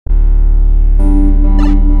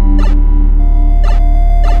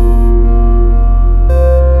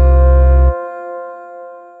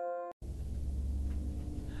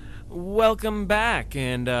Welcome back,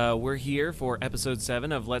 and we're here for episode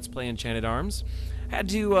 7 of Let's Play Enchanted Arms. Had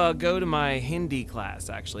to go to my Hindi class,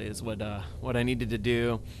 actually, is what I needed to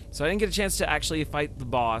do. So I didn't get a chance to actually fight the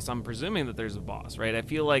boss. I'm presuming that there's a boss, right? I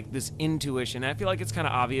feel like this intuition, I feel like it's kind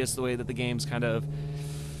of obvious the way that the game's kind of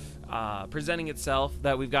presenting itself,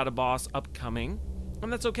 that we've got a boss upcoming. And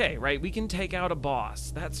that's okay, right? We can take out a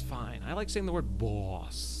boss. That's fine. I like saying the word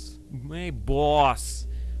boss. Hey, boss.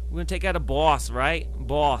 We're going to take out a boss, right?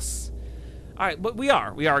 Boss. All right, but we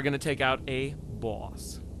are going to take out a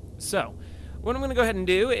boss. So, what I'm going to go ahead and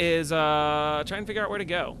do is try and figure out where to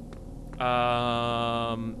go.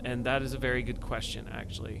 And that is a very good question,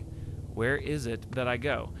 actually. Where is it that I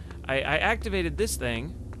go? I activated this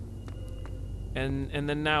thing, and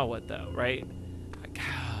then now what, though, right?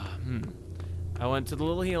 I went to the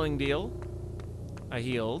little healing deal. I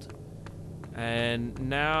healed. And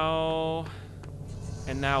now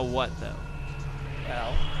what, though?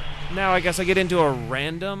 Well, now I guess I get into a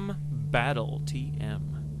random battle, TM.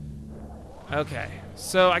 Okay,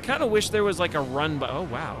 so I kind of wish there was like a run, but oh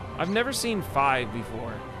wow, I've never seen 5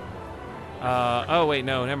 before. Oh wait,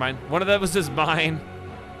 no, never mind. One of those is mine.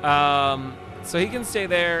 So he can stay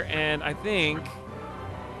there, and I think,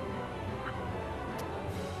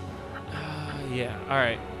 yeah, all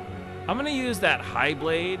right. I'm gonna use that high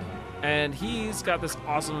blade, and he's got this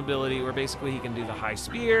awesome ability where basically he can do the high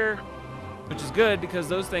spear, which is good because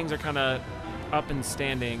those things are kind of up and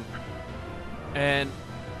standing. And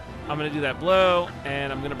I'm going to do that blow,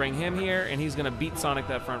 and I'm going to bring him here, and he's going to beat Sonic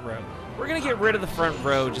that front row. We're going to get rid of the front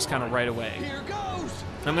row just kind of right away. Here goes.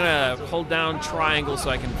 I'm going to hold down triangle so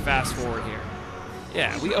I can fast forward here.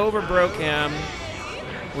 Yeah, we overbroke him.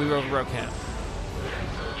 We overbroke him.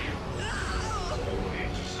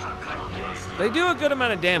 They do a good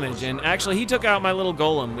amount of damage, and actually he took out my little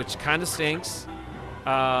golem, which kind of stinks,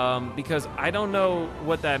 because I don't know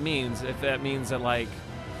what that means. If that means that, like,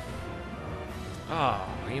 oh,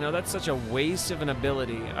 you know, that's such a waste of an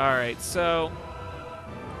ability. All right, so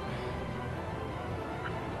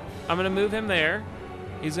I'm gonna move him there.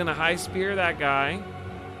 He's gonna high spear that guy,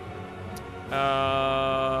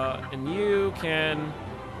 and you can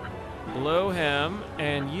blow him,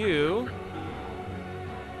 and you.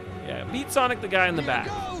 Yeah, beat Sonic the guy in the back.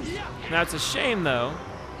 Now, it's a shame, though,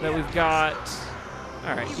 that we've got...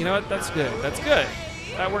 All right, you know what? That's good. That's good.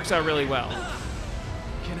 That works out really well.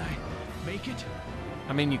 Can I make it?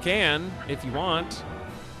 I mean, you can, if you want.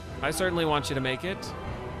 I certainly want you to make it.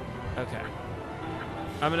 Okay.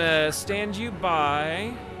 I'm going to stand you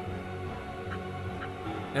by.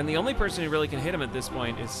 And the only person who really can hit him at this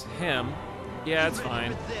point is him. Yeah, it's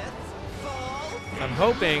fine. I'm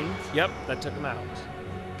hoping... Yep, that took him out.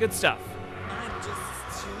 Good stuff. I'm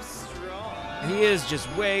just too strong. He is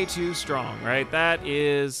just way too strong, right? That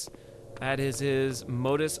is his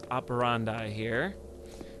modus operandi here.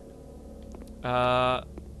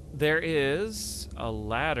 There is a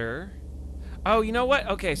ladder. Oh, you know what?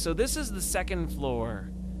 Okay, so this is the second floor.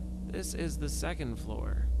 This is the second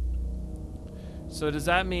floor. So does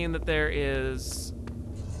that mean that there is...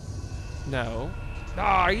 No. Oh,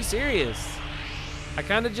 are you serious? I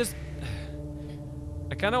kind of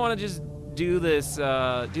want to just do this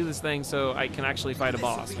thing so I can actually fight a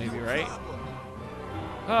boss, maybe, right?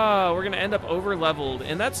 Oh, we're gonna end up over-leveled,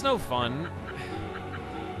 and that's no fun.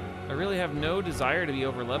 I really have no desire to be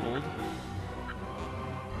over-leveled.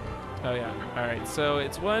 Oh yeah, all right, so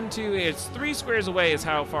it's 3 squares away is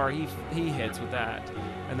how far he hits with that.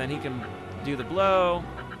 And then he can do the blow,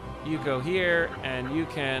 you go here, and you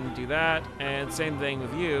can do that, and same thing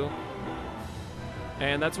with you.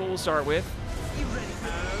 And that's what we'll start with.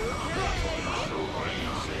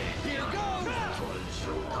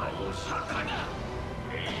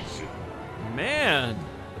 Man,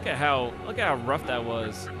 look at how rough that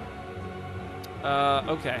was.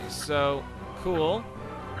 Okay, so cool.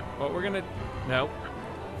 What we're gonna... Nope.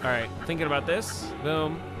 All right, thinking about this.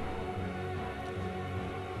 Boom.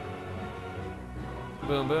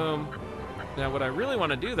 Boom, boom. Now, what I really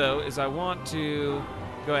want to do, though, is I want to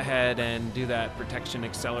go ahead and do that protection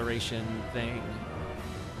acceleration thing.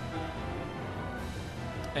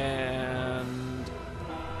 And...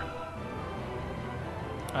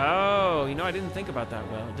 Oh, you know, I didn't think about that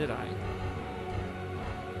well, did I?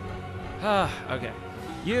 Okay.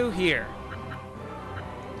 You here.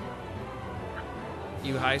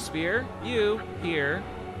 You high spear. You here.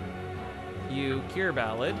 You cure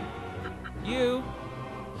ballad. You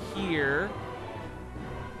here.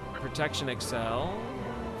 Protection excel.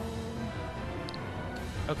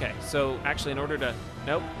 Okay, so actually in order to...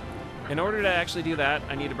 Nope. In order to actually do that,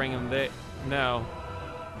 I need to bring him there. No.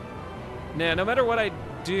 Nah, no matter what I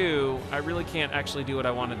do, I really can't actually do what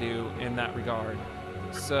I want to do in that regard.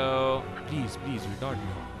 So, please regard me.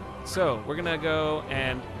 So, we're gonna go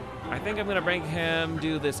and I think I'm gonna bring him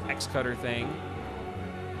do this X cutter thing.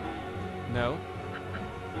 No.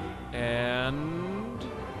 And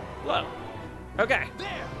low. Okay.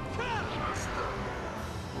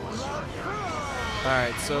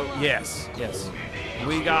 Alright, so yes.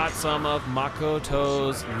 We got some of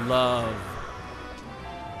Makoto's love.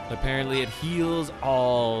 Apparently it heals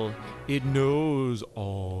all. It knows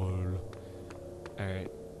all.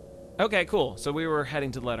 Alright. Okay, cool. So we were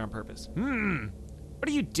heading to the letter on purpose. What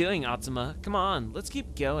are you doing, Atsuma? Come on, let's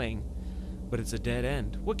keep going. But it's a dead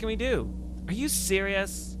end. What can we do? Are you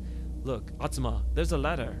serious? Look, Atsuma, there's a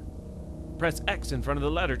ladder. Press X in front of the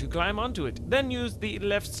ladder to climb onto it. Then use the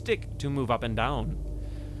left stick to move up and down.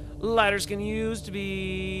 Ladders can use to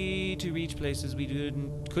reach places we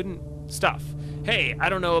couldn't stuff. Hey, I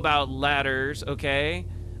don't know about ladders, okay?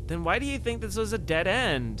 Then why do you think this was a dead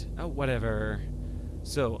end? Oh, whatever.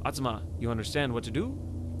 So, Atsuma, you understand what to do?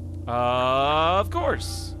 Of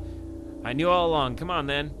course. I knew all along. Come on,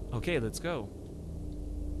 then. Okay, let's go.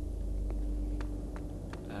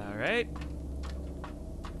 All right.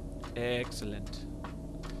 Excellent.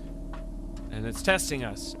 And it's testing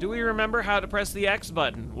us. Do we remember how to press the X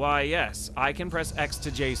button? Why, yes. I can press X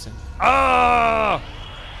to Jason. Oh!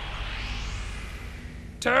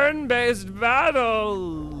 Turn-based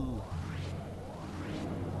battle!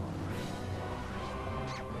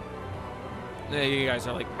 You guys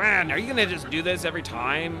are like, man, are you gonna just do this every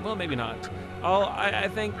time? Well, maybe not. I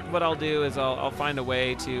think what I'll do is I'll find a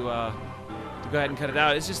way to go ahead and cut it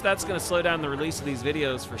out. It's just that's gonna slow down the release of these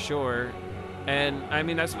videos for sure. And I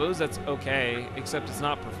mean, I suppose that's okay, except it's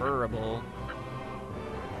not preferable.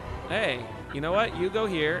 Hey, you know what? You go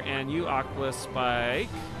here and you Aqua Spike,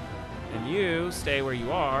 and you stay where you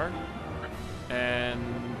are and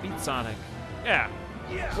beat Sonic. Yeah,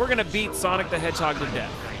 we're gonna beat Sonic the Hedgehog to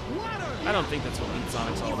death. I don't think that's what Beat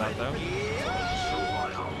Sonic's all about, though.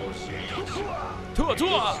 Tua,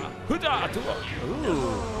 tua, huda, tua.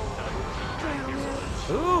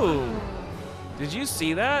 Ooh. Ooh. Did you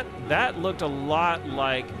see that? That looked a lot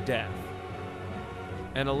like death.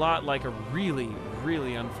 And a lot like a really,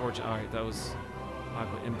 really unfortunate... Alright, that was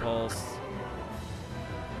Aqua Impulse.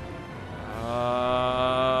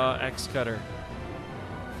 X Cutter.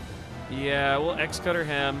 Yeah, we'll X Cutter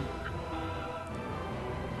him.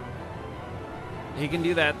 He can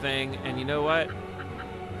do that thing, and you know what?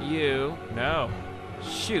 No.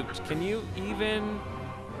 Shoot, can you even...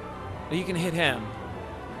 You can hit him.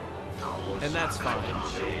 And that's fine.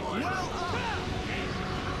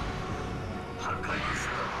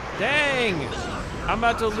 Dang! I'm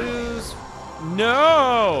about to lose.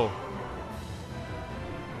 No!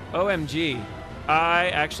 OMG. I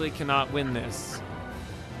actually cannot win this.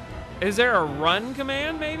 Is there a run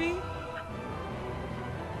command, maybe?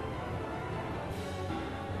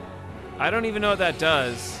 I don't even know what that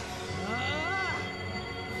does.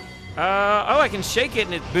 Oh, I can shake it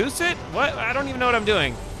and it boosts it? What? I don't even know what I'm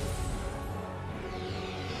doing.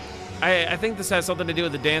 I think this has something to do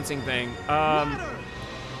with the dancing thing.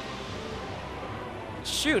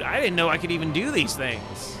 Shoot, I didn't know I could even do these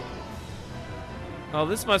things. Oh,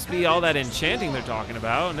 this must be all that enchanting they're talking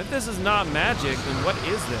about. And if this is not magic, then what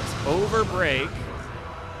is this? Overbreak.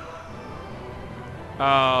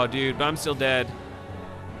 Oh, dude, but I'm still dead.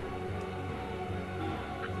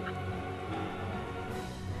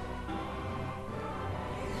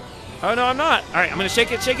 Oh, no, I'm not. All right, I'm going to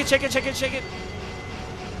shake it, shake it, shake it, shake it, shake it.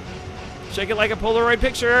 Shake it like a Polaroid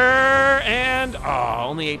picture, and, oh,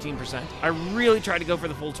 only 18%. I really tried to go for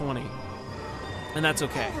the full 20, and that's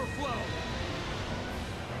okay.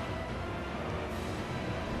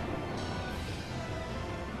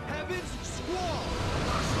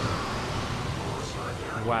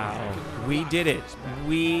 Wow, we did it.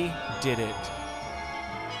 We did it.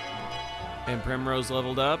 And Primrose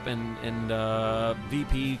leveled up, and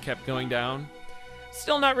VP kept going down.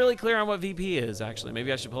 Still not really clear on what VP is, actually.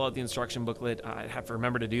 Maybe I should pull out the instruction booklet. I have to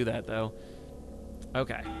remember to do that, though.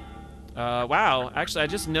 Okay. Wow, actually, I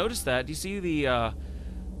just noticed that. Do you see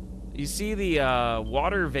the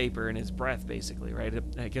water vapor in his breath, basically, right?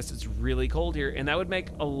 I guess it's really cold here, and that would make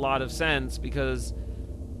a lot of sense because,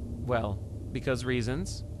 well, because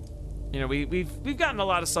reasons. You know, we've gotten a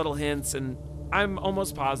lot of subtle hints, and I'm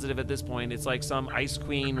almost positive at this point it's like some Ice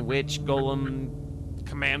Queen, Witch, Golem,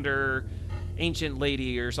 Commander, Ancient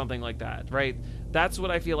Lady, or something like that, right? That's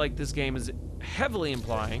what I feel like this game is heavily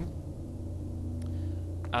implying.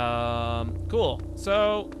 Cool.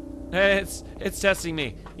 So it's testing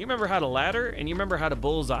me. You remember how to ladder, and you remember how to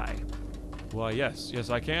bullseye. Why, yes. Yes,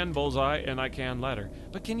 I can, bullseye, and I can ladder.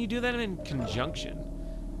 But can you do that in conjunction?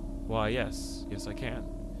 Why, yes. Yes, I can.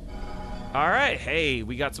 Alright, hey,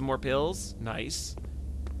 we got some more pills. Nice.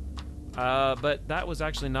 But that was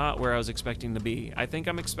actually not where I was expecting to be. I think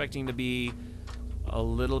I'm expecting to be a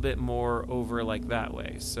little bit more over like that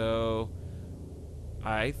way. So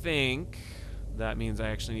I think that means I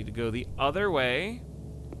actually need to go the other way,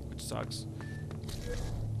 which sucks.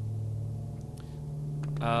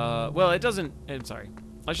 Well, it doesn't, I'm sorry.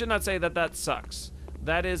 I should not say that that sucks.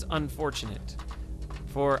 That is unfortunate.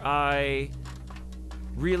 For I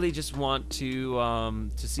really just want to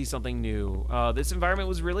see something new. This environment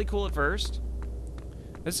was really cool at first.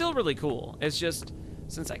 It's still really cool. It's just,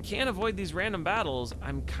 since I can't avoid these random battles,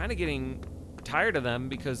 I'm kind of getting tired of them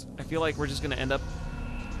because I feel like we're just going to end up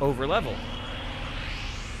over level.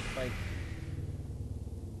 Like,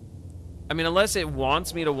 I mean, unless it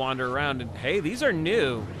wants me to wander around and, hey, these are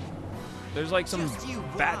new. There's like some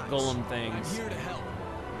bat golem things. I'm here to help.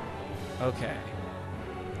 Okay.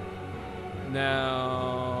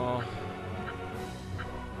 Now.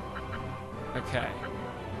 Okay.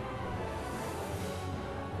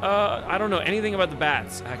 I don't know anything about the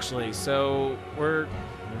bats, actually, so we're...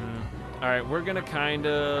 Alright, we're gonna kind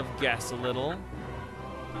of guess a little.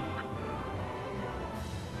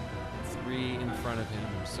 3 in front of him.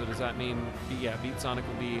 So does that mean... Yeah, Beat Sonic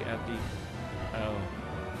will be at the... Oh.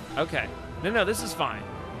 Okay. No, this is fine.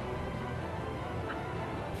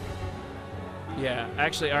 Yeah,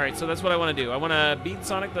 actually, alright, so that's what I want to do. I want to beat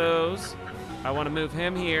Sonic those. I want to move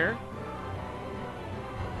him here.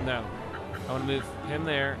 No. I want to move him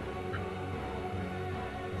there.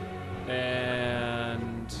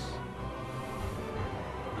 And...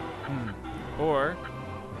 Or...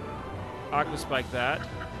 Aqua Spike that.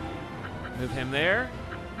 Move him there.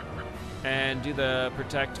 And do the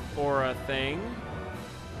Protect Aura thing.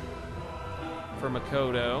 For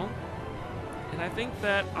Makoto. And I think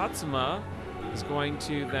that Atsuma is going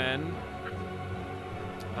to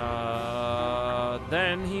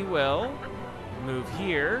then he will move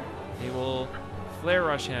here. He will Flare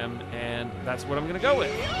Rush him, and that's what I'm gonna go with.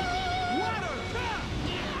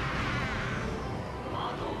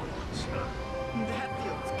 That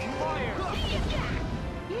feels good. Fire.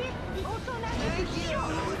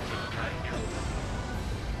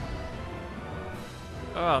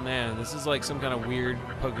 Oh man, this is like some kind of weird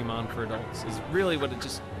Pokemon for adults, is really what it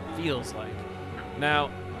just feels like. Now,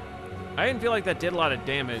 I didn't feel like that did a lot of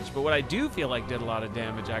damage, but what I do feel like did a lot of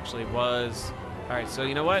damage actually was... Alright, so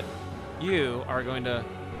you know what? You are going to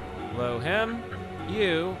blow him.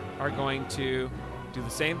 You are going to do the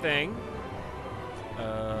same thing.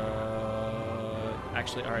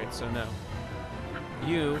 Actually, alright, so no.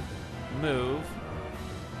 You move.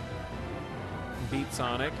 Beat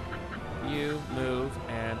Sonic. You move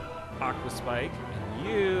and Aqua Spike. And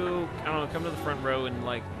you, I don't know, come to the front row and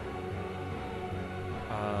like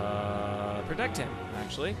protect him,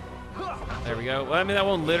 actually. There we go. Well, I mean, that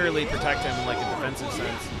won't literally protect him in like a defensive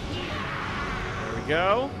sense. There we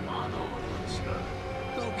go.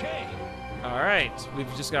 Okay. All right,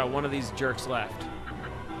 we've just got one of these jerks left.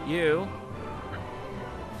 You.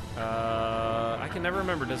 I can never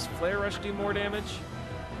remember. Does Flare Rush do more damage?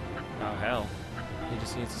 Oh, hell. He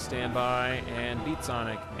just needs to stand by and beat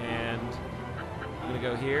Sonic. And I'm going to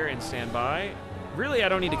go here and stand by. Really, I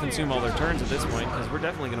don't need to consume all their turns at this point, because we're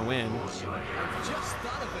definitely going to win.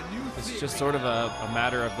 It's just sort of a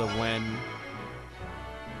matter of the when.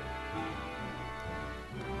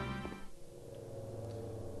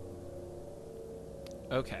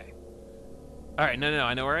 Okay. Alright, no,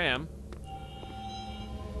 I know where I am.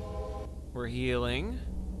 We're healing.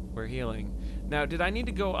 We're healing. Now, did I need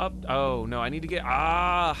to go up? Oh, no, I need to get...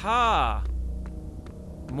 Aha!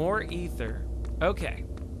 More ether. Okay.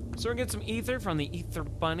 So we're gonna get some ether from the Ether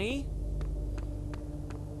Bunny.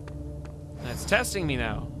 That's testing me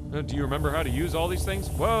now. Do you remember how to use all these things?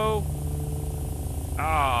 Whoa!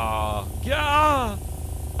 Ah! Yeah!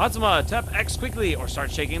 Atsuma, tap X quickly or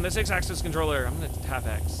start shaking the 6-axis controller. I'm gonna tap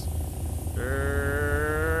X.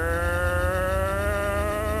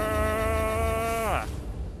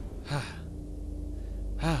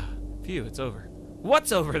 Phew, it's over.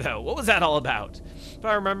 What's over, though? What was that all about? If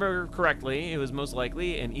I remember correctly, it was most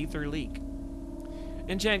likely an ether leak.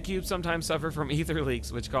 Enchant cubes sometimes suffer from ether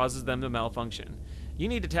leaks, which causes them to malfunction. You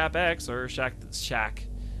need to tap X or shake the shack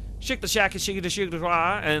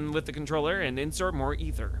and with the controller and insert more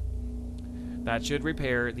ether. That should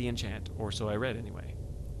repair the enchant, or so I read anyway.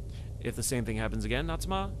 If the same thing happens again,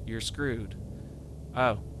 Natsuma, you're screwed.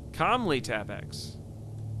 Oh, calmly tap X.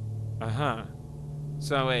 Uh-huh.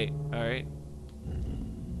 So wait, alright.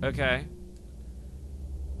 Okay.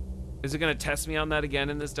 Is it gonna test me on that again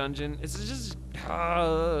in this dungeon? Is it just,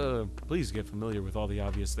 please get familiar with all the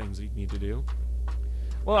obvious things that you need to do.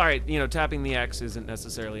 Well, all right, you know, tapping the X isn't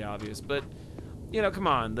necessarily obvious, but you know, come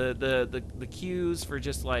on, the cues for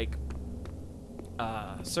just like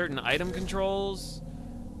certain item controls,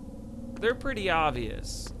 they're pretty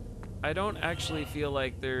obvious. I don't actually feel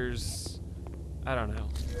like there's, I don't know.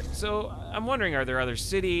 So I'm wondering, are there other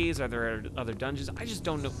cities? Are there other dungeons? I just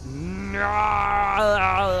don't know.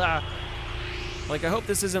 Like, I hope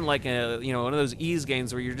this isn't like a, you know, one of those ease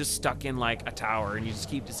games where you're just stuck in like a tower and you just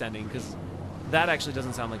keep descending, because that actually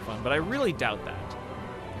doesn't sound like fun. But I really doubt that.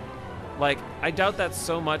 Like, I doubt that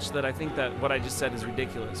so much that I think that what I just said is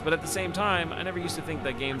ridiculous. But at the same time, I never used to think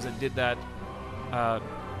that games that did that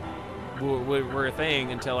were a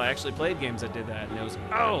thing until I actually played games that did that, and it was,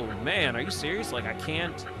 oh man, are you serious? Like, I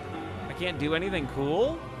can't do anything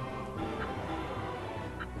cool?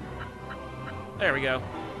 There we go.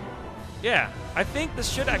 Yeah, I think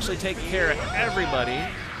this should actually take care of everybody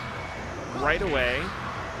right away.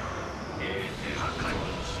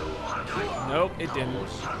 Nope, it didn't.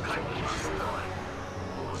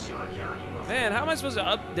 Man, how am I supposed to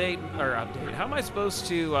how am I supposed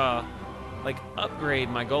to like upgrade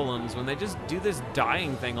my golems when they just do this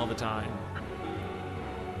dying thing all the time?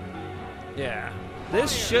 Yeah,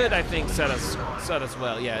 this should, I think, set us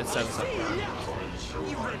well. Yeah, it set us up.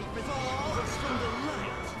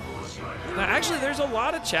 Now, actually, there's a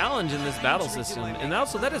lot of challenge in this battle system, and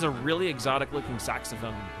also that is a really exotic-looking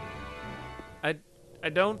saxophone. I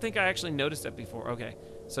don't think I actually noticed that before. Okay,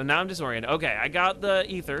 so now I'm disoriented. Okay, I got the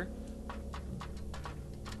ether.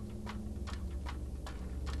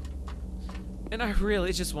 And I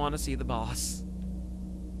really just want to see the boss.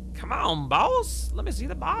 Come on, boss. Let me see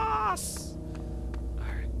the boss. All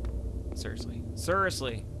right.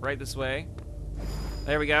 Seriously. Right this way.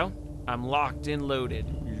 There we go. I'm locked and loaded.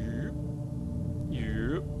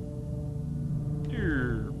 Yep.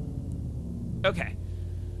 Okay.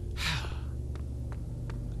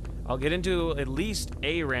 I'll get into at least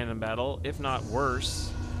a random battle, if not worse.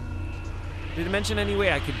 Did it mention any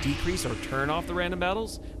way I could decrease or turn off the random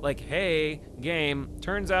battles? Like, hey, game,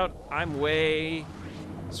 turns out I'm way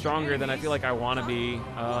stronger than I feel like I want to be.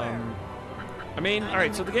 I mean, all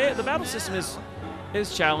right, so the battle system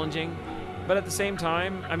is challenging, but at the same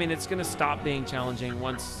time, I mean, it's gonna stop being challenging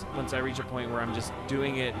once I reach a point where I'm just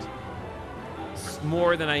doing it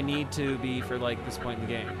more than I need to be for like this point in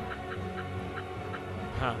the game.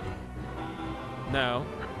 Huh. No.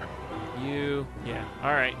 Yeah,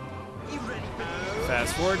 all right.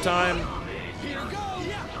 Fast forward time.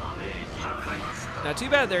 Now, too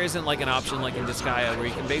bad there isn't like an option like in Disgaea where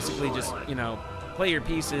you can basically just, you know, play your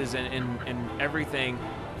pieces and everything.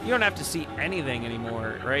 You don't have to see anything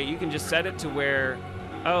anymore, right? You can just set it to where,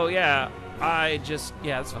 oh yeah,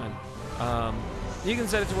 that's fine. You can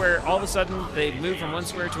set it to where all of a sudden they've moved from one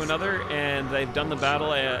square to another and they've done the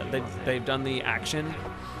battle, they've done the action.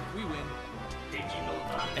 We win.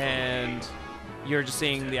 And you're just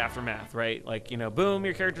seeing the aftermath, right? Like, you know, boom,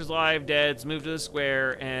 your character's alive, dead, it's moved to the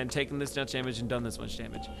square, and taken this much damage and done this much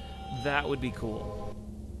damage. That would be cool.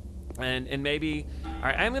 And maybe, all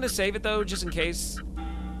right, I'm gonna save it though, just in case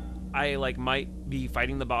I like might be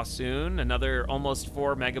fighting the boss soon. Another almost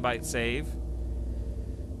 4 megabyte save.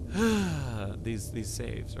 these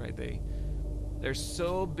saves, right? They're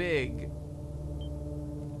so big.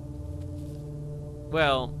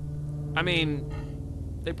 Well, I mean,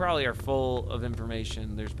 they probably are full of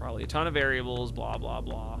information. There's probably a ton of variables, blah, blah,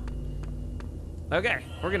 blah. Okay,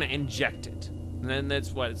 we're gonna inject it. And then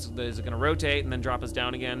that's what, is it gonna rotate and then drop us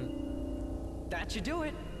down again? That should do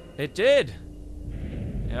it. It did.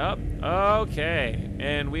 Yep, okay.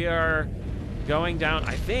 And we are going down,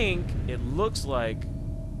 I think it looks like,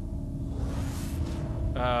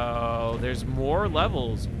 oh, there's more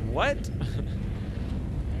levels. What?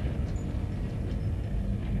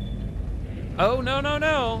 Oh,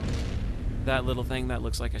 no. That little thing that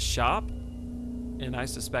looks like a shop. And I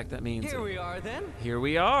suspect that means... Here we are, then. Here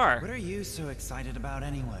we are. What are you so excited about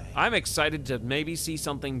anyway? I'm excited to maybe see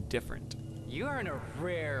something different. You are in a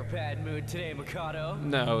rare bad mood today, Mikado.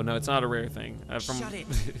 No, it's not a rare thing. Shut it.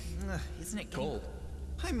 Isn't it cold?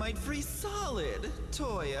 I might freeze solid.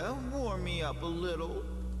 Toya, warm me up a little.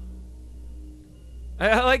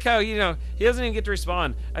 I like how, you know, he doesn't even get to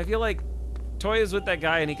respond. I feel like Toya's with that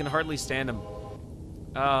guy and he can hardly stand him.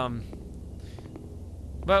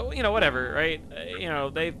 But, you know, whatever, right? You know,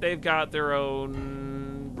 they've got their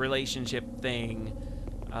own relationship thing.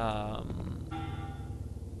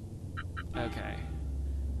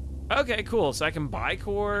 Okay, cool. So I can buy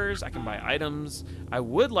cores, I can buy items. I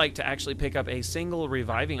would like to actually pick up a single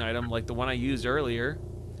reviving item like the one I used earlier.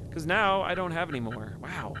 Because now I don't have any more.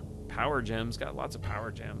 Wow. Power gems. Got lots of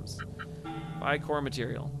power gems. Buy core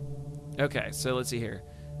material. Okay, so let's see here.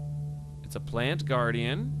 It's a plant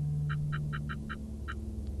guardian.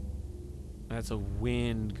 That's a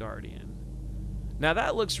wind guardian. Now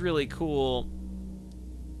that looks really cool.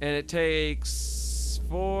 And it takes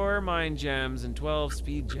 4 mine gems and 12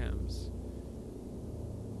 speed gems.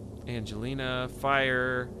 Angelina,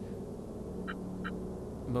 fire,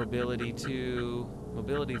 mobility 2,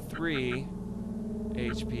 mobility 3,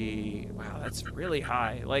 HP. Wow, that's really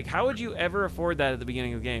high. Like, how would you ever afford that at the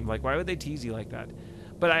beginning of the game? Like, why would they tease you like that?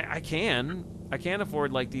 But I can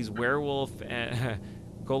afford like these werewolf and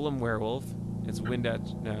golem werewolf. It's wind at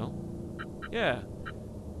no. Yeah.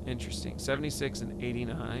 Interesting. 76 and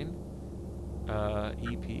 89.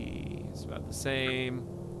 EP is about the same.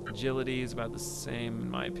 Agility is about the same, in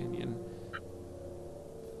my opinion.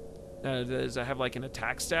 Does I have like an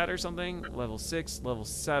attack stat or something? Level 6, level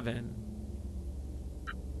 7.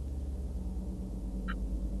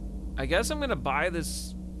 I guess I'm gonna buy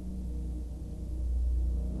this.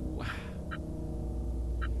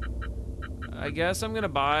 I guess I'm gonna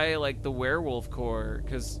buy like the werewolf core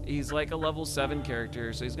because he's like a level 7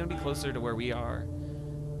 character, so he's gonna be closer to where we are.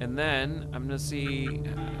 And then I'm gonna see.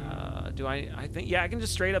 Do I think yeah, I can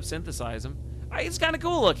just straight up synthesize him. He's kind of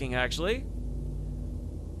cool looking actually.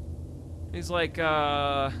 He's like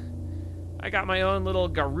I got my own little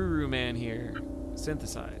Garuru man here.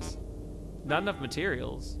 Synthesize. Not enough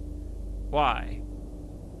materials. Why?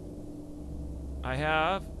 I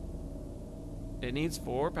have. It needs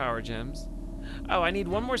 4 power gems. Oh, I need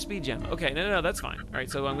 1 more speed gem. Okay, no, that's fine. All right,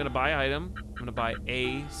 so I'm gonna buy item. I'm gonna buy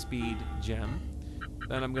a speed gem.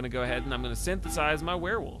 Then I'm gonna go ahead and I'm gonna synthesize my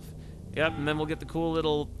werewolf. Yep, and then we'll get the cool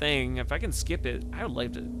little thing. If I can skip it, I would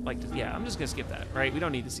like to. Yeah, I'm just gonna skip that. Right? We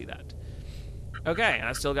don't need to see that. Okay, and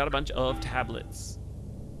I still got a bunch of tablets.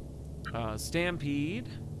 Stampede.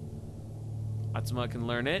 Atsuma can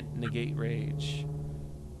learn it. Negate rage.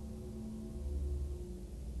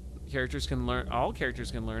 Characters can learn. All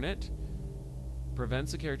characters can learn it.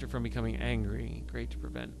 Prevents a character from becoming angry. Great to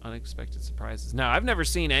prevent unexpected surprises. Now, I've never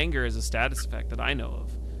seen anger as a status effect that I know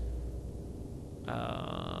of.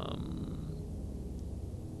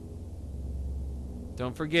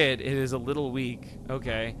 Don't forget, it is a little weak.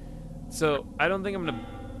 Okay. So, I don't think I'm going to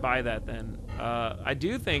buy that then. I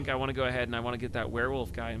do think I want to go ahead and I want to get that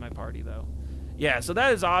werewolf guy in my party, though. Yeah, so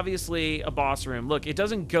that is obviously a boss room. Look, it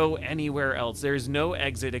doesn't go anywhere else. There's no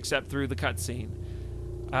exit except through the cutscene.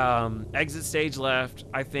 Exit stage left,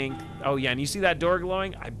 I think. Oh, yeah, and you see that door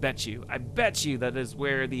glowing? I bet you that is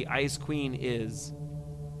where the Ice Queen is.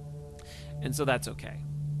 And so that's okay.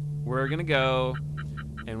 We're going to go,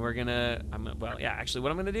 and we're going to... Well, yeah, actually,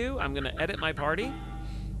 what I'm going to do, I'm going to edit my party,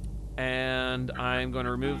 and I'm going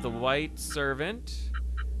to remove the white servant.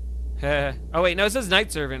 Oh, wait, no, it says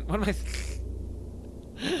night servant. What am I...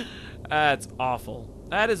 That's awful.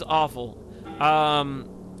 That is awful.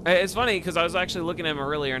 It's funny because I was actually looking at him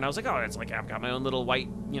earlier and I was like, oh, it's like I've got my own little white,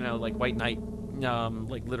 you know, like white knight,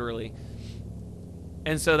 like literally.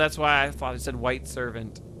 And so that's why I thought it said white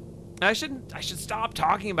servant. I should stop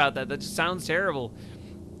talking about that. That just sounds terrible.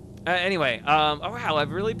 Anyway, oh wow,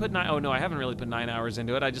 I've really put 9. Oh no, I haven't really put 9 hours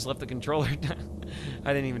into it. I just left the controller.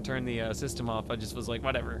 I didn't even turn the system off. I just was like,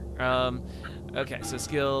 whatever. Okay, so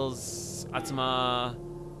skills, Atsuma,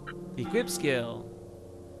 equip skill.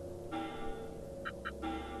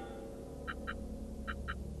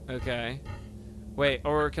 Okay. Wait,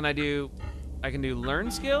 or can I do... I can do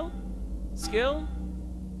learn skill? Skill?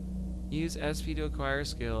 Use SP to acquire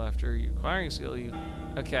skill. After acquiring skill, you...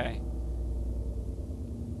 Okay.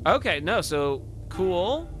 Okay, no, so...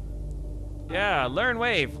 Cool. Yeah, learn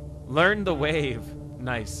wave. Learn the wave.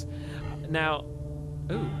 Nice. Now...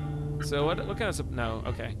 Ooh. So what kind of... No,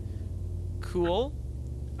 okay. Cool.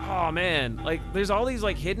 Oh, man. Like, there's all these,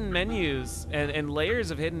 like, hidden menus and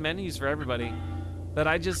layers of hidden menus for everybody that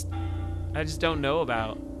I just don't know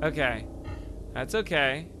about. Okay. That's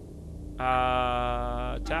okay.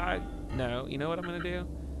 Tag? No. You know what I'm gonna do?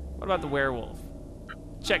 What about the werewolf?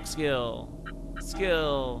 Check skill.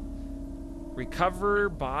 Skill. Recover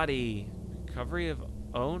body. Recovery of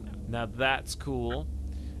own. Now that's cool.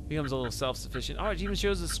 Becomes a little self-sufficient. Oh, it even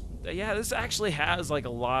shows us. Yeah, this actually has like a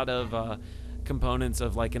lot of components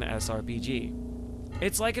of like an SRPG.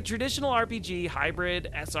 It's like a traditional RPG hybrid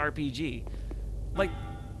SRPG. Like,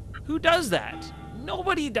 who does that?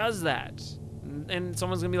 Nobody does that. And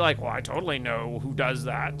someone's gonna be like, well, I totally know who does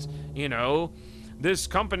that. You know, this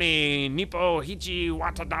company, Nippo Hichi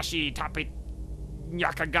Watadashi Tapi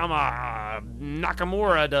Yakagama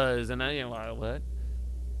Nakamura does. And I, you know, what?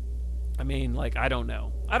 I mean, like, I don't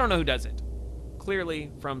know. I don't know who does it.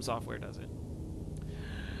 Clearly, From Software does it.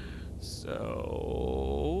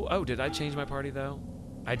 So... Oh, did I change my party, though?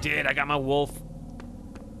 I did. I got my wolf.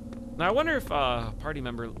 Now, I wonder if party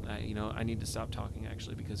member... you know, I need to stop talking,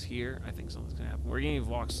 actually, because here, I think something's going to happen. We're going to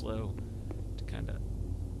walk slow to kind of...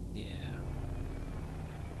 Yeah.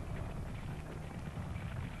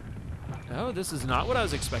 Oh, this is not what I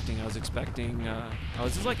was expecting. I was expecting... oh,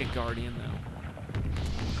 this is like a guardian, though.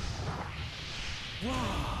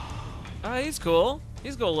 Whoa. Oh, he's cool.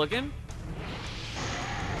 He's cool looking.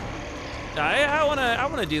 I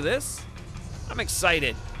wanna do this. I'm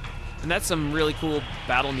excited. And that's some really cool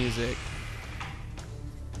battle music.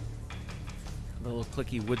 The little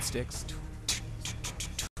clicky wood sticks.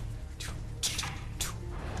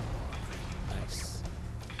 Nice.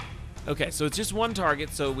 Okay, so it's just one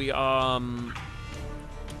target, so we now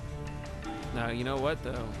you know what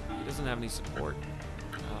though? He doesn't have any support.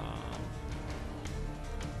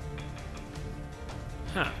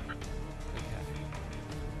 Huh.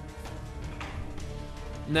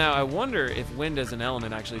 Now, I wonder if wind as an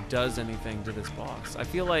element actually does anything to this boss. I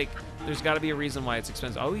feel like there's got to be a reason why it's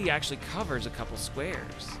expensive. Oh, he actually covers a couple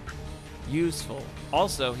squares. Useful.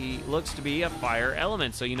 Also, he looks to be a fire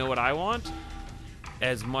element, so you know what I want?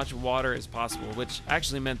 As much water as possible, which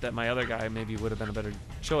actually meant that my other guy maybe would have been a better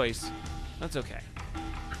choice. That's okay.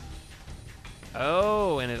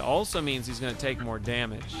 Oh, and it also means he's going to take more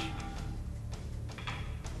damage.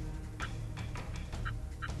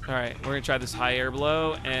 Alright, we're gonna try this high air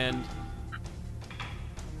blow, and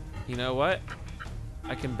you know what?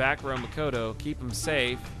 I can back row Makoto, keep him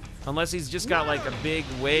safe, unless he's just got like a big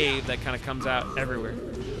wave that kind of comes out everywhere.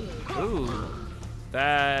 Ooh,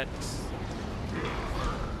 that...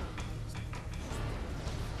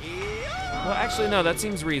 Well, actually, no, that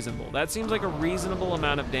seems reasonable. That seems like a reasonable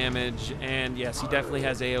amount of damage, and yes, he definitely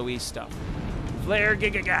has AoE stuff. Flare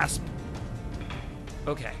Giga Gasp!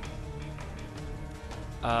 Okay.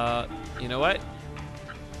 You know what?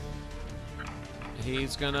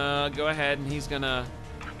 He's gonna go ahead and he's gonna...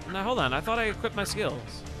 Now, hold on. I thought I equipped my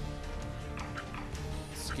skills.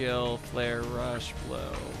 Skill, flare, rush,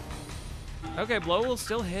 blow. Okay, blow will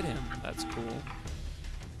still hit him. That's cool.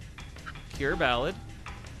 Cure Ballad.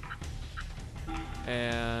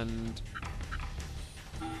 And...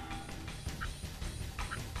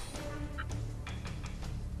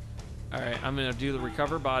 Alright, I'm gonna do the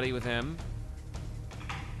recover body with him.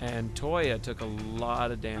 And Toya took a lot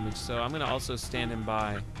of damage, so I'm going to also stand him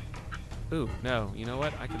by. Ooh, no. You know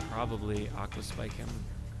what? I could probably Aqua Spike him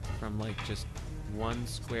from, like, just one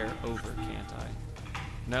square over, can't I?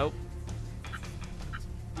 Nope.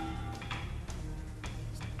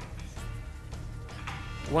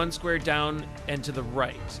 One square down and to the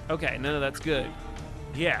right. Okay, no, that's good.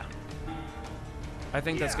 Yeah. I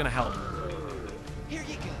think that's going to help. Here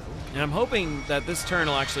you go. And I'm hoping that this turn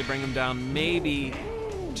will actually bring him down maybe...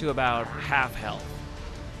 to about half health.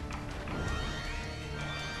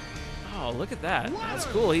 Oh, look at that. That's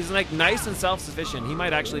cool. He's like nice and self-sufficient. He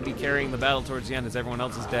might actually be carrying the battle towards the end as everyone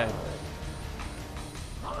else is dead.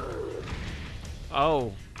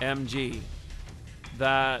 Oh, MG.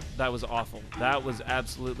 That was awful. That was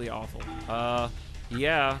absolutely awful.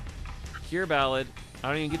 Yeah. Cure Ballad. I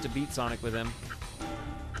don't even get to beat Sonic with him.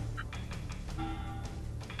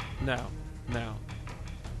 No. No.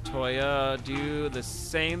 Toya, do the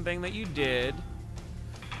same thing that you did.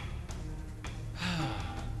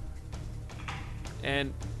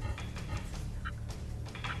 And...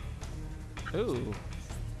 Ooh.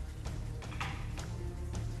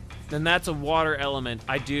 Then that's a water element.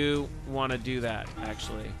 I do want to do that,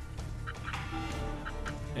 actually.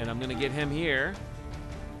 And I'm going to get him here.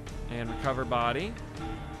 And recover body.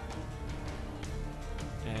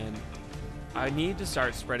 And... I need to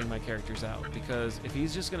start spreading my characters out, because if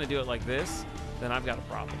he's just going to do it like this, then I've got a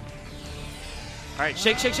problem. All right,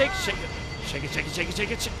 shake, shake, shake, shake it. Shake it, shake it, shake it,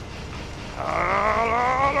 shake it, shake it.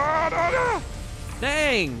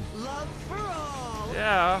 Dang! Love for all!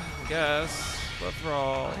 Yeah, I guess. Love for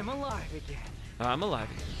all. I'm alive again. I'm alive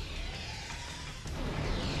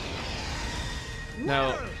again.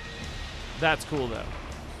 No, that's cool, though.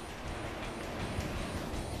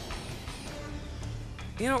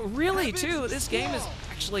 You know, really, too, this game is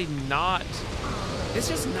actually not... It's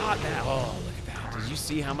just not that... Oh, look at that. Did you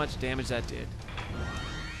see how much damage that did?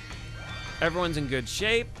 Everyone's in good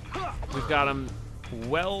shape. We've got them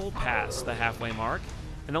well past the halfway mark.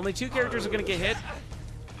 And only 2 characters are going to get hit.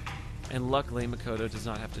 And luckily, Makoto does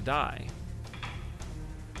not have to die.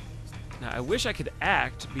 Now, I wish I could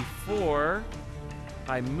act before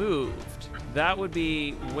I moved. That would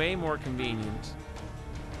be way more convenient.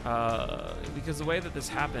 Because the way that this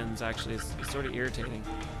happens actually is sort of irritating.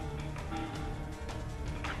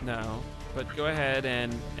 No. But go ahead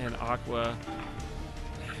and Aqua.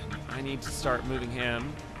 I need to start moving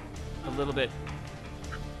him a little bit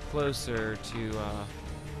closer to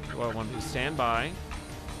what I want to do. Stand by.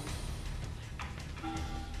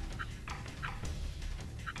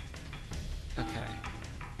 Okay.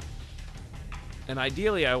 And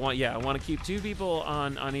ideally, I want to keep 2 people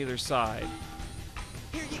on either side.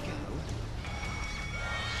 Here you go.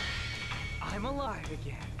 I'm alive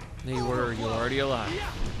again. You're already alive.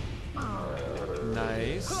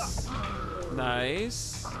 Nice.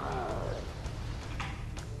 Nice.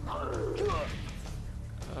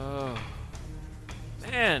 Oh.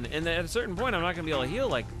 Man, and at a certain point, I'm not gonna be able to heal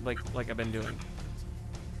like I've been doing.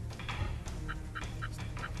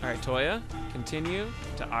 All right, Toya, continue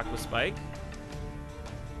to Aqua Spike.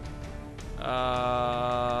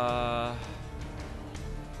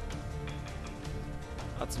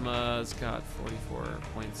 Atsuma's got 44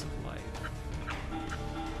 points of life.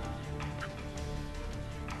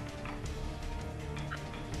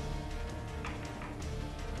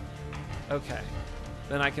 Okay,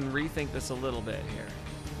 then I can rethink this a little bit here.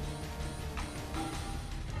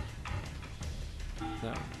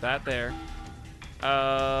 No, that there.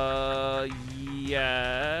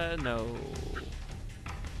 Yeah, no.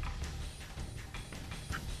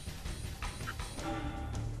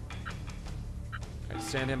 Okay,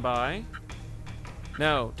 stand him by.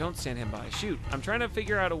 No, don't stand him by. Shoot, I'm trying to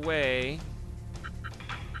figure out a way.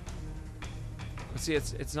 See,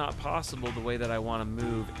 it's not possible the way that I want to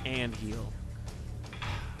move and heal.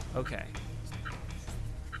 Okay.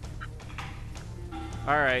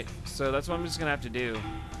 All right, so that's what I'm just gonna have to do.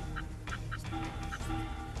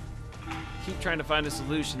 Keep trying to find a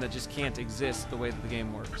solution that just can't exist the way that the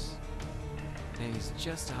game works. And he's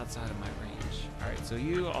just outside of my range. All right, so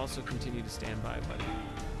you also continue to stand by, buddy.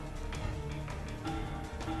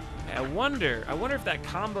 Hey, I wonder if that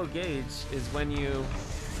combo gauge is when you.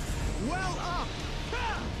 Well up.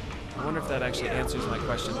 I wonder if that actually answers my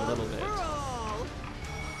question a little bit.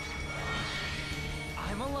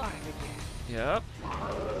 I'm alive again. Yep.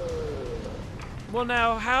 Well,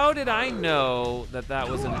 now, how did I know that that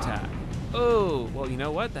was an attack? Oh, well, you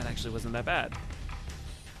know what? That actually wasn't that bad.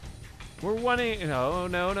 We're wanting. No,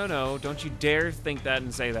 no, no, no. Don't you dare think that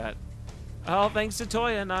and say that. Oh, thanks to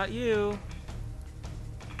Toya, not you.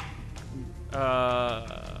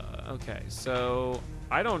 Okay, so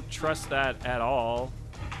I don't trust that at all.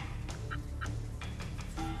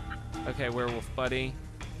 Okay, werewolf buddy.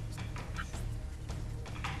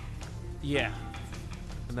 Yeah.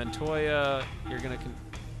 And then Toya, you're gonna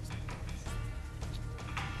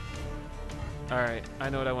Alright, I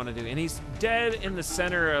know what I want to do. And he's dead in the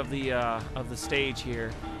center of the stage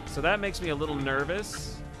here. So that makes me a little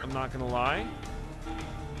nervous. I'm not gonna lie.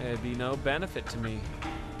 It'd be no benefit to me.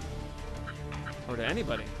 Or to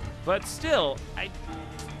anybody. But still,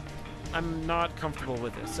 I'm not comfortable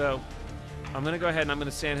with this. So I'm gonna go ahead and I'm gonna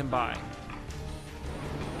stand him by.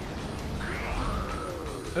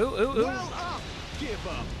 Ooh, ooh, ooh. Well up. Give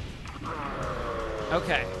up.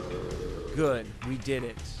 Okay. Good. We did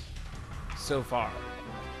it. So far.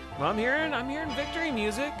 Well, I'm hearing victory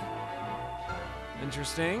music.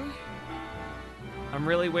 Interesting. I'm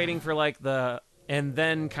really waiting for like the and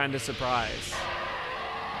then kind of surprise.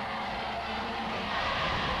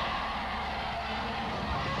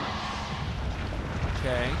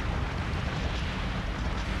 Okay.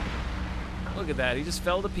 Look at that. He just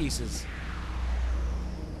fell to pieces.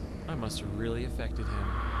 I must have really affected him.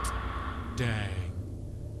 Dang.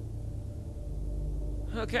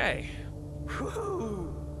 Okay.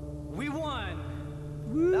 Whew. We won.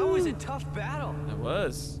 Woo. That was a tough battle. It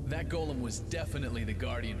was. That golem was definitely the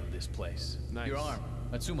guardian of this place. Nice. Your arm,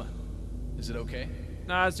 Atsuma. Is it okay?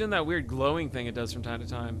 Nah, it's doing that weird glowing thing it does from time to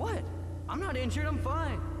time. What? I'm not injured, I'm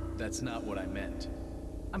fine. That's not what I meant.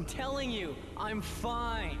 I'm telling you, I'm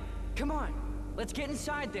fine. Come on, let's get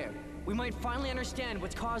inside there. We might finally understand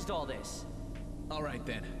what's caused all this. All right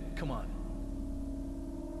then, come on.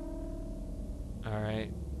 All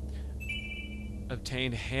right.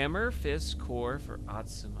 Obtained hammer fist core for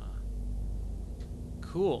Atsuma.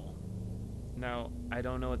 Cool. Now, I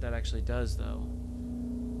don't know what that actually does though.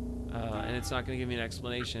 And it's not going to give me an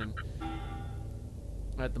explanation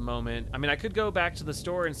at the moment. I mean, I could go back to the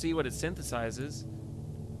store and see what it synthesizes.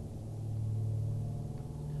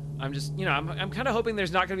 I'm just, you know, I'm kind of hoping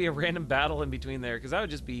there's not going to be a random battle in between there, because that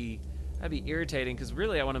would just be, that'd be irritating, because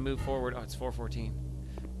really I want to move forward. Oh, it's 4:14.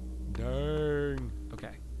 Dang.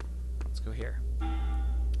 Okay, let's go here.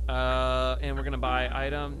 And we're going to buy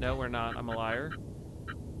item. No, we're not. I'm a liar.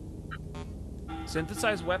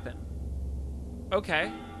 Synthesize weapon.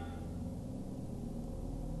 Okay.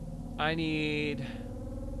 I need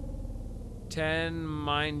 10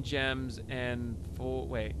 mine gems and 4.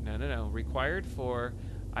 Wait, no. Required 4.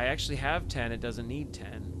 I actually have 10. It doesn't need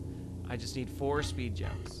 10. I just need 4 speed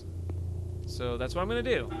gems. So that's what I'm gonna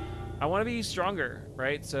do. I want to be stronger,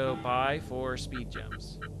 right? So buy 4 speed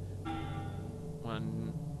gems.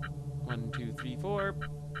 1, 2, 3, 4.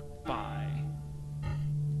 Buy.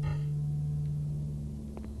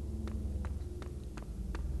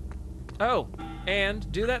 Oh,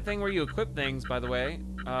 and do that thing where you equip things, by the way.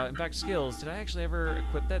 In fact, skills. Did I actually ever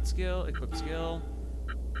equip that skill? Equip skill.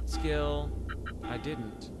 Skill. I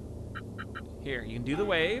didn't. Here, you can do the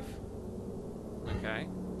wave. Okay.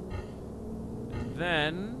 And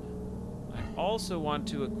then I also want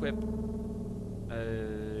to equip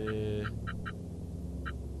a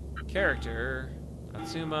character.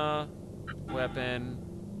 Atsuma. Weapon.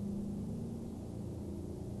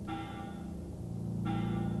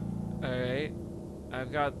 Alright.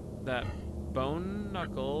 I've got that bone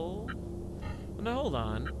knuckle. Oh, no, hold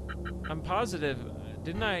on. I'm positive.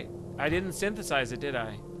 Didn't I? I didn't synthesize it, did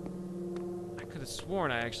I? I could have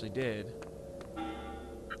sworn I actually did.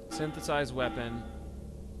 Synthesize weapon.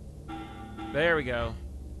 There we go.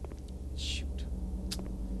 Shoot.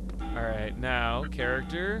 Alright, now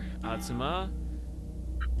character. Atsuma.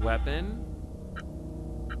 Weapon.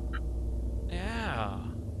 Yeah.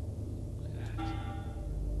 Look at that.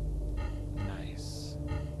 Nice.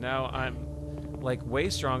 Now I'm like way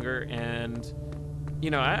stronger, and you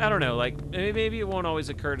know, I don't know, like maybe it won't always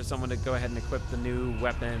occur to someone to go ahead and equip the new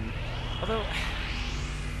weapon. Although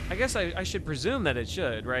I guess I should presume that it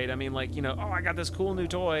should, right? I mean, like, you know, oh, I got this cool new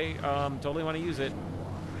toy, totally want to use it.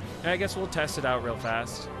 And I guess we'll test it out real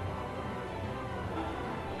fast.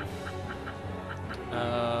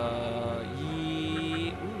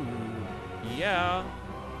 Yeah.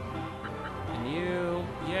 And you,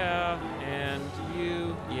 yeah. And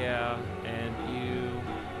you, yeah. And you.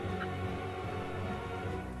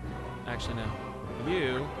 Actually, no.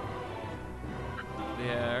 You.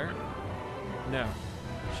 There. No.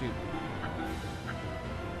 Shoot.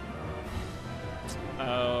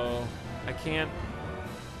 Oh. I can't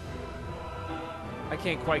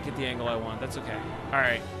quite get the angle I want. That's okay.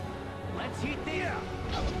 Alright. Let's hit there.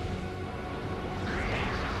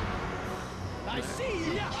 I see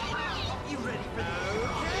you. You ready for this?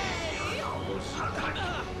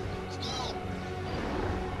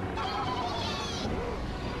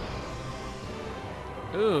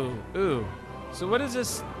 Ooh. So what is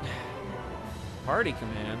this? Party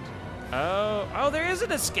command. Oh, there is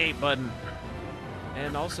an escape button.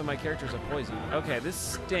 And also my character's a poison. Okay, this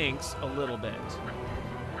stinks a little bit.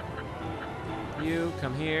 You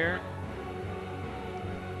come here.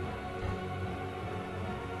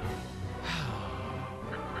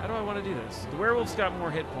 How do I want to do this? The werewolf's got more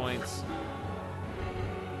hit points.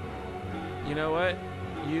 You know what?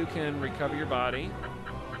 You can recover your body.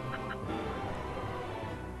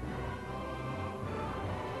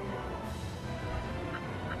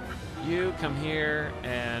 You come here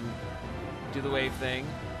and do the wave thing.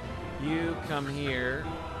 You come here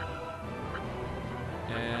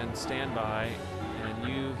and stand by, and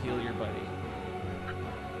you heal your buddy.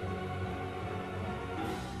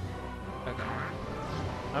 Okay.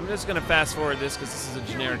 I'm just gonna fast forward this because this is a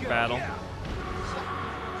generic battle.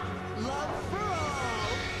 Love for all.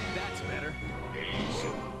 That's better.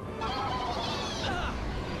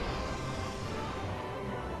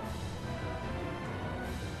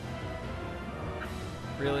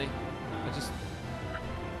 Really? I just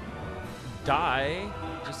die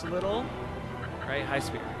just a little, right? High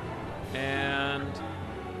spear. And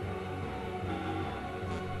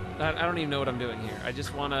I don't even know what I'm doing here. I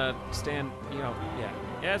just want to stand, you know, yeah.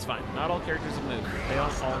 Yeah, it's fine. Not all characters have moved. They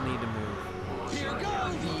don't all need to move. Here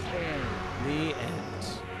goes The end.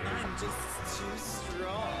 I'm just too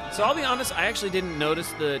strong. So I'll be honest, I actually didn't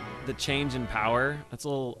notice the change in power. That's a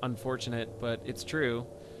little unfortunate, but it's true.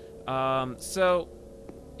 So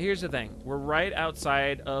here's the thing. We're right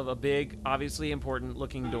outside of a big, obviously important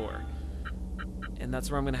looking door. And that's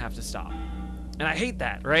where I'm going to have to stop. And I hate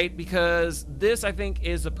that, right? Because this, I think,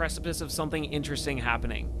 is the precipice of something interesting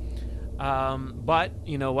happening. But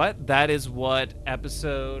you know what? That is what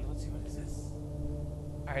episode... Let's see, what is this?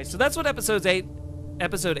 All right, so that's what episode 8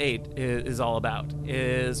 is all about.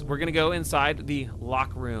 Is we're going to go inside the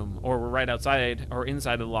lock room, or we're right outside or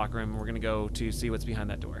inside of the lock room, and we're going to go to see what's behind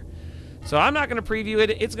that door. So I'm not going to preview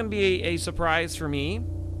it. It's going to be a surprise for me.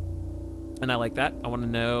 And I like that. I want to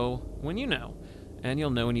know when you know. And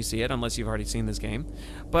you'll know when you see it, unless you've already seen this game.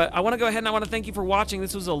 But I want to go ahead and I want to thank you for watching.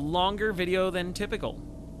 This was a longer video than typical.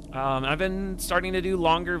 I've been starting to do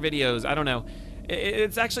longer videos. I don't know.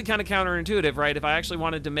 it's actually kind of counterintuitive, right? If I actually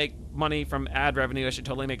wanted to make money from ad revenue, I should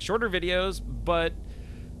totally make shorter videos, but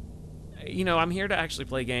you know, I'm here to actually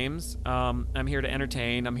play games. I'm here to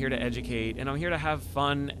entertain, I'm here to educate, and I'm here to have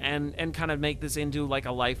fun and kind of make this into like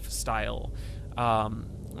a lifestyle.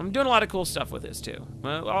 I'm doing a lot of cool stuff with this too.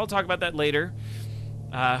 I'll talk about that later.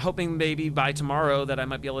 Hoping maybe by tomorrow that I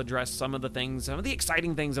might be able to address some of the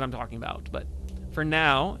exciting things that I'm talking about. But for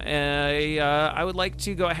now, I would like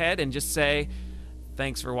to go ahead and just say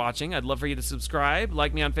thanks for watching. I'd love for you to subscribe,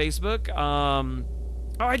 like me on Facebook.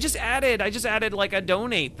 Oh, I just added like a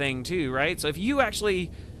donate thing too, right? So if you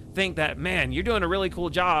actually think that, man, you're doing a really cool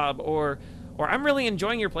job, or I'm really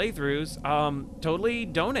enjoying your playthroughs, totally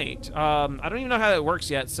donate. I don't even know how it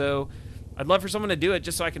works yet, so I'd love for someone to do it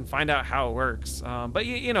just so I can find out how it works. But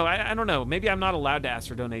you know, I don't know. Maybe I'm not allowed to ask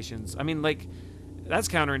for donations. I mean, like, that's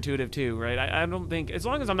counterintuitive too, right? I don't think, as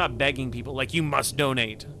long as I'm not begging people, like, you must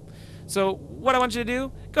donate. So what I want you to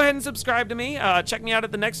do, go ahead and subscribe to me. Check me out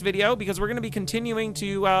at the next video, because we're going to be continuing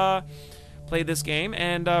to play this game.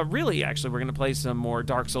 And really, actually, we're going to play some more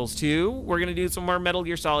Dark Souls 2. We're going to do some more Metal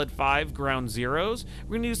Gear Solid 5 Ground Zeroes.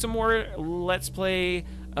 We're going to do some more Let's Play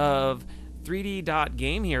of 3D Dot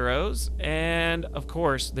Game Heroes. And, of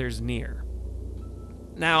course, there's Nier.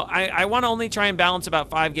 Now, I want to only try and balance about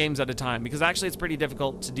 5 games at a time, because actually it's pretty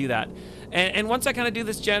difficult to do that. And once I kind of do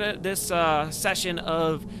this session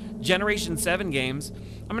of Generation 7 games,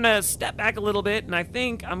 I'm going to step back a little bit, and I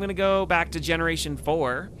think I'm going to go back to Generation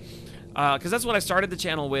 4, because that's what I started the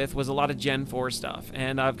channel with, was a lot of Gen 4 stuff.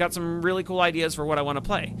 And I've got some really cool ideas for what I want to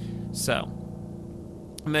play. So,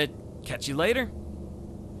 I'm going to catch you later.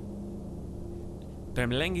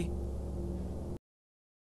 Permalengi.